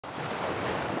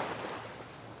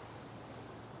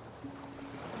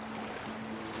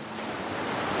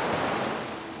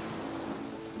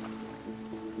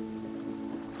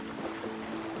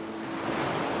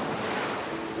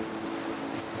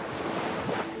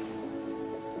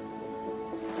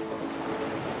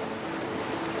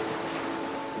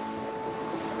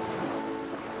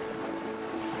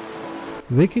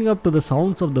Waking up to the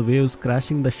sounds of the waves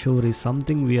crashing the shore is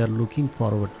something we are looking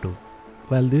forward to.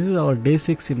 Well, this is our day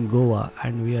 6 in Goa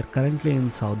and we are currently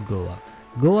in South Goa.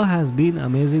 Goa has been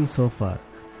amazing so far.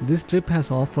 This trip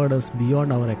has offered us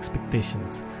beyond our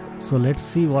expectations. So let's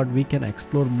see what we can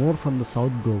explore more from the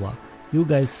South Goa. You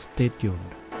guys stay tuned.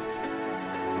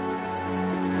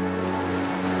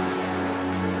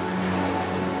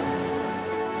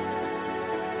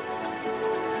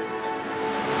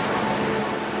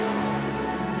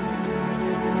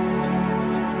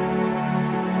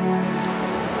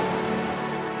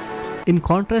 In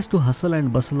contrast to hustle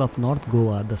and bustle of North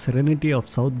Goa, the serenity of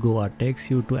South Goa takes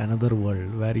you to another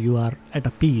world where you are at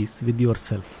a peace with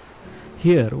yourself.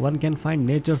 Here, one can find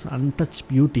nature's untouched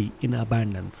beauty in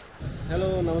abundance.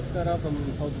 Hello, Namaskara from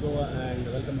South Goa and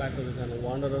welcome back to the channel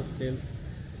Wanderer's Tales.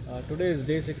 Today is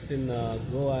day 6 in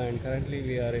Goa and currently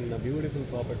we are in a beautiful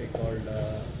property called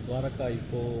Dwarka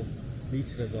Eco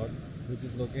Beach Resort, which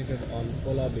is located on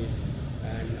Cabo Beach.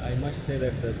 And I must say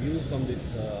that the views from this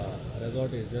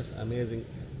resort is just amazing.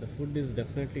 The food is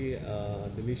definitely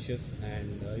delicious,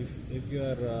 and if you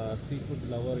are a seafood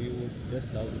lover, you would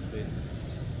just love this place.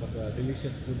 But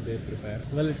delicious food they prepare.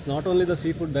 Well, it's not only the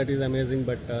seafood that is amazing,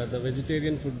 but the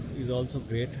vegetarian food is also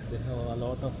great. They have a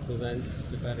lot of cuisines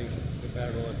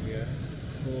prepared over here.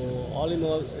 So all in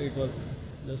all, it was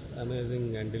just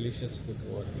amazing and delicious food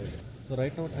over here. So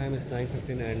right now time is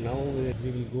 9:15 and now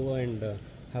we will go and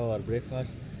have our breakfast,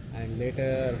 and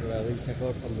later we'll check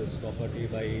out from this property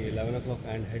by 11 o'clock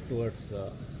and head towards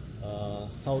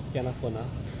South Canacona,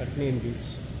 Patnem Beach.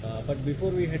 But before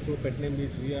we head to Patnem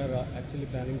Beach, we are actually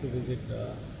planning to visit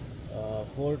a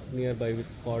fort nearby which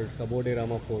is called Cabo de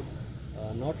Rama fort.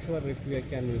 Not sure if we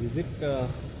can visit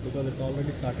because it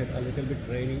already started a little bit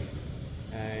raining,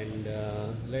 and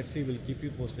let's see, we'll keep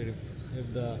you posted.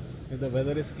 If the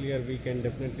weather is clear, we can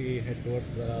definitely head towards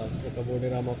the Cabo de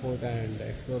Rama fort and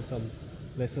explore some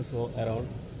places around.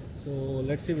 So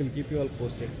let's see, we'll keep you all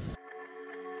posted.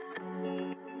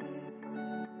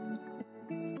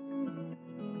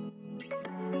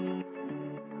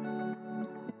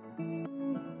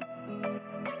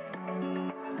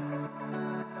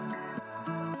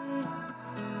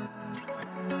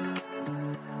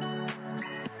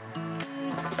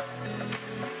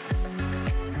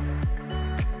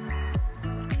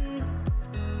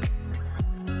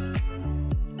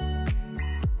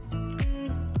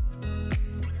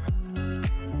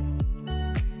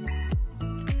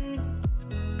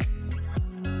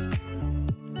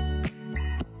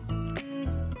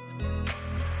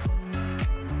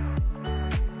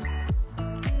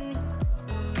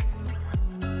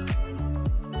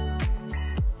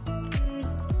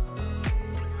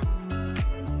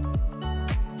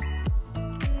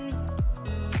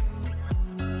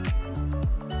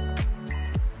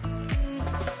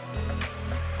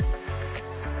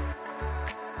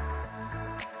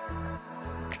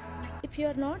 If you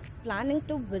are not planning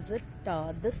to visit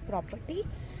this property,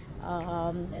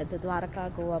 the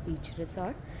Dwarka Goa Beach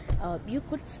Resort, you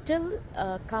could still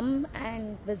come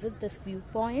and visit this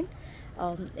viewpoint.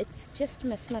 It's just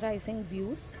mesmerizing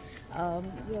views.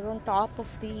 You're on top of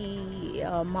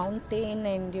the mountain,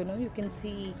 and you can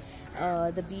see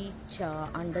the beach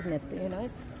underneath.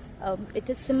 It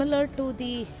is similar to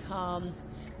the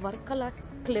Varkala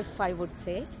cliff, I would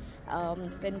say.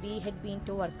 When we had been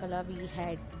to Varkala, we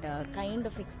had kind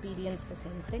of experienced the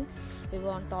same thing. We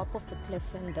were on top of the cliff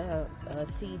and the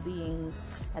sea being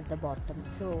at the bottom.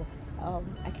 So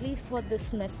at least for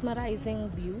this mesmerizing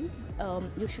views,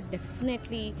 you should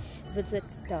definitely visit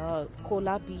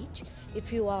Cabo Beach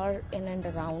if you are in and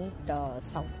around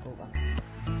South Goa.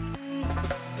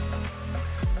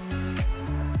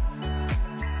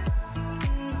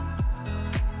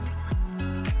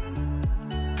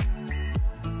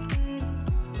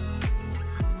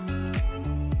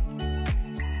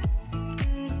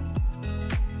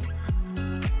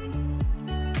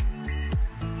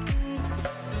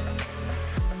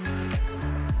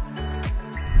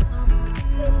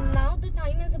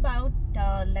 About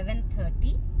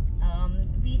 11:30.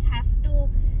 We have to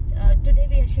today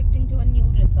we are shifting to a new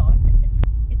resort.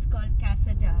 It's called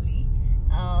Casa Jaali.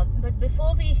 But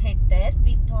before we head there,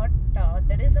 we thought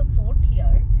there is a fort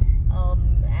here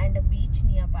and a beach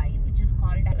nearby, which is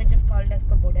called as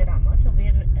Cabo de Rama. So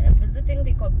we're visiting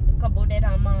the Cabo de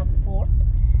Rama fort,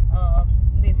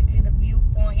 basically the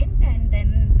viewpoint, and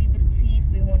then we will see if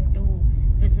we want to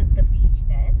visit the beach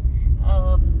there.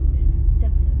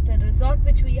 The resort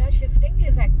which we are shifting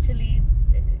is actually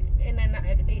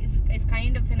is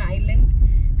kind of an island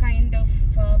kind of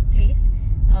place.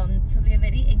 So we are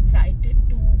very excited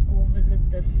to go visit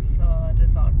this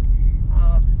resort,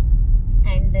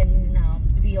 and then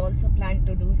also planned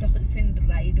to do dolphin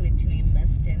ride, which we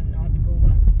missed in North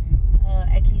Goa,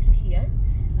 at least here.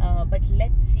 But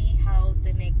let's see how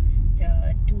the next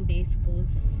 2 days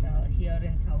goes here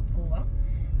in South Goa.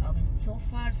 So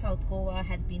far South Goa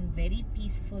has been very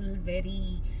peaceful,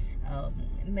 very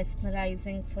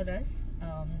mesmerizing for us.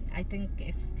 I think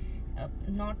if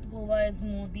North Goa is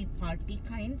more the party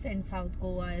kinds and South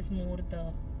Goa is more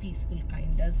the peaceful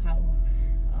kind. That's how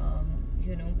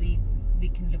you know, we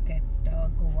can look at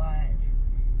Goa as.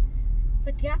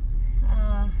 But yeah,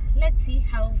 let's see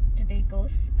how today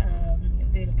goes.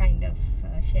 We'll kind of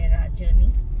share our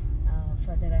journey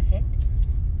further ahead.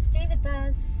 Stay with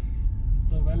us.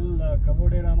 So well, Cabo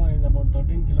de Rama is about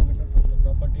 13 kilometers from the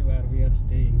property where we are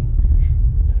staying,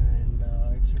 and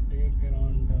it should take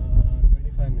around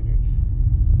 25 minutes.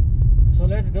 So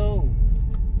let's go.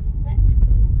 Let's go.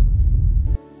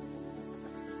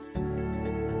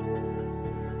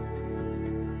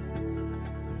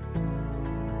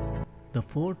 The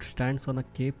fort stands on a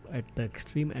cape at the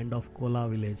extreme end of Kola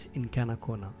village in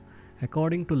Canacona.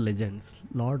 According to legends,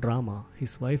 Lord Rama,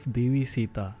 his wife Devi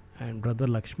Sita and brother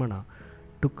Lakshmana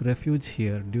took refuge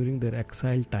here during their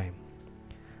exile time.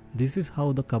 This is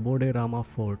how the Cabo de Rama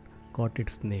fort got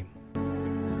its name.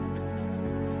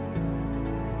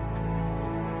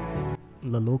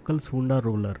 The local Sunda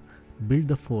ruler built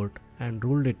the fort and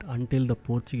ruled it until the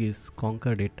Portuguese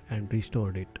conquered it and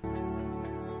restored it.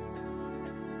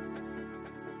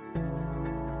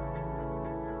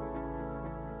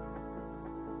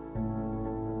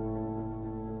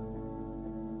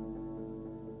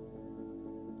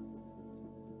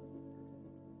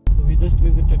 We just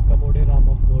visited Cabo de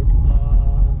Rama fort.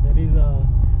 There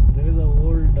is a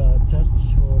old church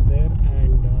over there,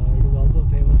 and it is also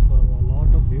famous for a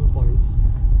lot of viewpoints.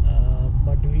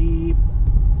 But we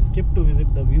skipped to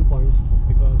visit the viewpoints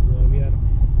because we are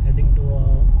heading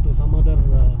to some other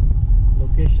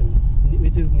location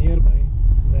which is nearby,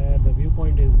 where the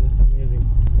viewpoint is just amazing.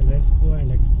 So let's go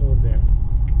and explore there.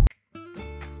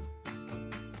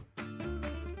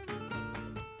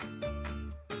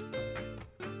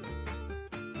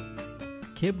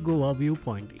 Cape Goa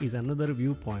viewpoint is another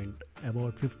viewpoint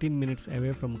about 15 minutes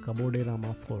away from Cabo de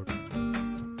Rama fort.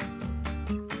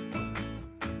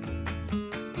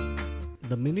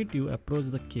 The minute you approach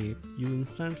the cape, you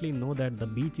instantly know that the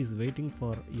beach is waiting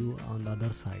for you on the other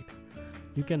side.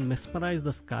 You can mesmerize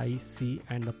the sky, sea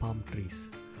and the palm trees.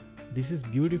 This is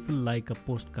beautiful like a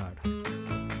postcard.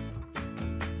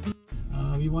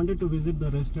 We wanted to visit the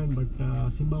restaurant,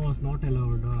 but Simba was not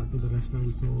allowed to the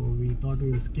restaurant, so we thought we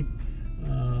will skip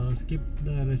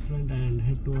the restaurant and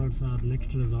head towards our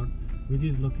next resort, which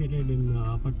is located in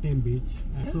Patnem Beach.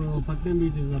 So Patnem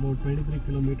Beach is about 23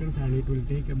 kilometers and it will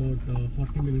take about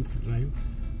 40 minutes drive.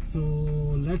 So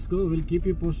let's go. We'll keep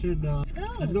you posted. Let's go.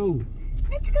 Let's go.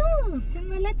 Let's go,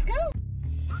 Simba. Let's go.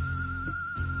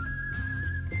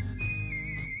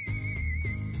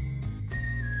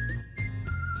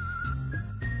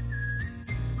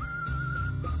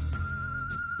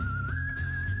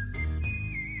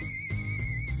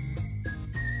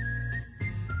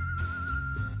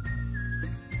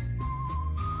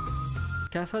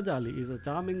 Casa Jaali is a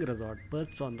charming resort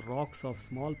perched on the rocks of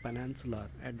small peninsula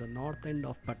at the north end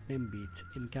of Patnem Beach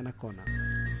in Canacona.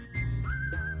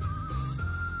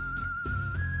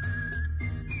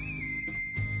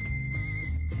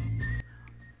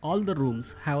 All the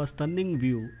rooms have a stunning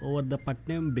view over the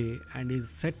Patnem Bay and is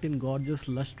set in gorgeous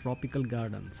lush tropical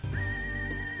gardens.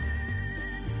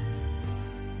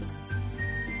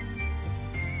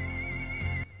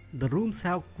 The rooms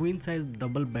have queen-size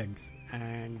double beds,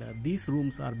 and these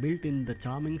rooms are built in the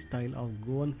charming style of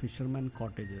Goan fishermen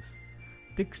cottages.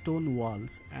 Thick stone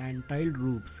walls and tiled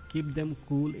roofs keep them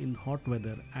cool in hot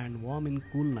weather and warm in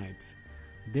cool nights.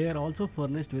 They are also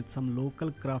furnished with some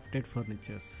local crafted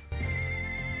furnitures.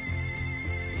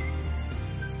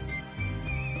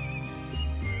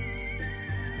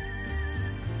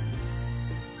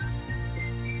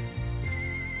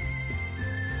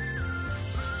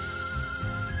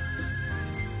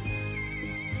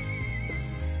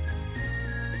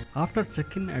 After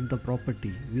check-in at the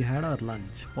property, we had our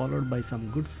lunch, followed by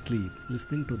some good sleep,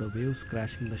 listening to the waves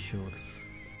crashing the shores.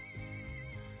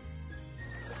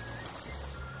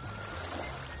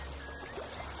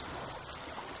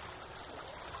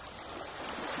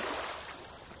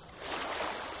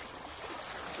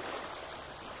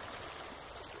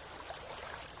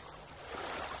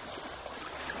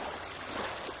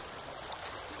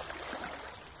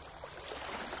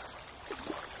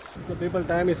 So people,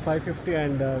 time is 5:50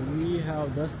 and we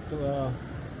have just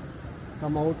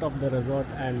come out of the resort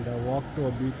and walked to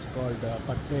a beach called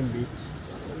Patnem Beach.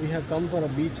 we have come for a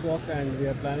beach walk and we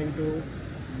are planning to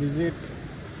visit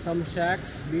some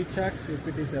shacks, beach shacks if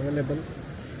it is available.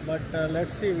 But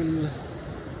let's see, we'll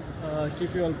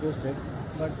keep you all posted.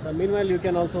 But meanwhile, you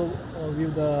can also view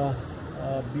the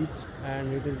beach,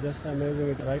 and it is just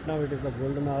amazing. Right now it is the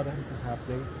golden hour which is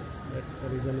happening. That's the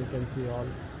reason you can see all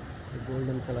the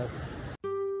golden color.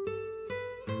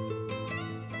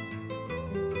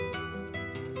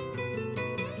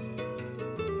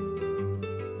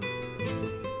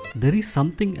 There is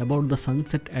something about the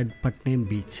sunset at Patnem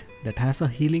Beach that has a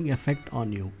healing effect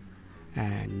on you,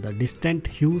 and the distant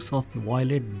hues of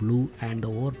violet, blue and the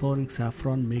overpowering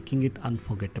saffron making it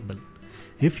unforgettable.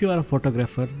 If you are a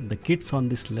photographer, the kits on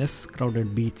this less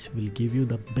crowded beach will give you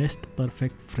the best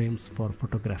perfect frames for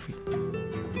photography.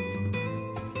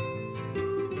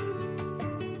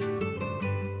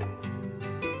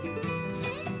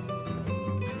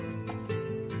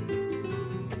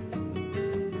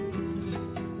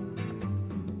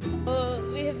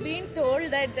 We have been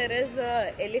told that there is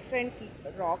a elephant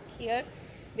rock here.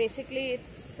 Basically,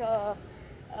 it's a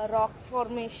rock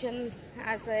formation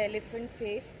as an elephant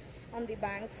face on the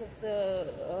banks of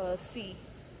the sea.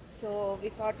 So we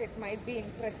thought it might be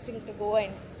interesting to go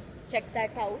and check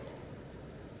that out.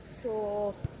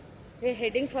 So we're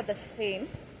heading for the same.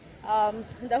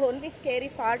 The only scary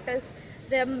part is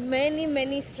there are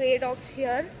many stray dogs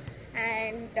here,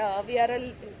 and we are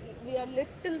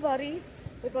little worried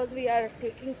because we are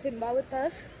taking Simba with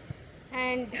us,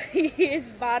 and he is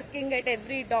barking at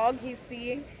every dog he's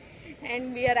seeing,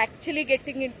 and we are actually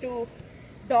getting into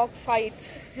dog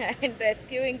fights and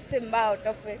rescuing Simba out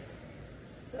of it.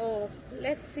 So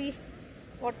let's see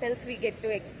what else we get to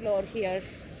explore here.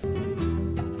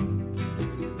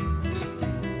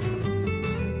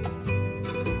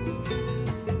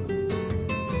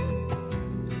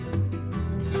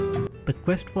 The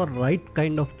quest for right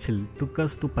kind of chill took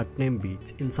us to Patnem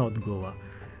Beach in South Goa,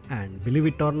 and believe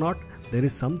it or not, there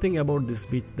is something about this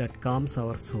beach that calms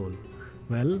our soul.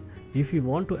 Well, if you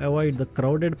want to avoid the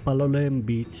crowded Palolem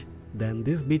beach, then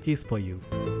this beach is for you.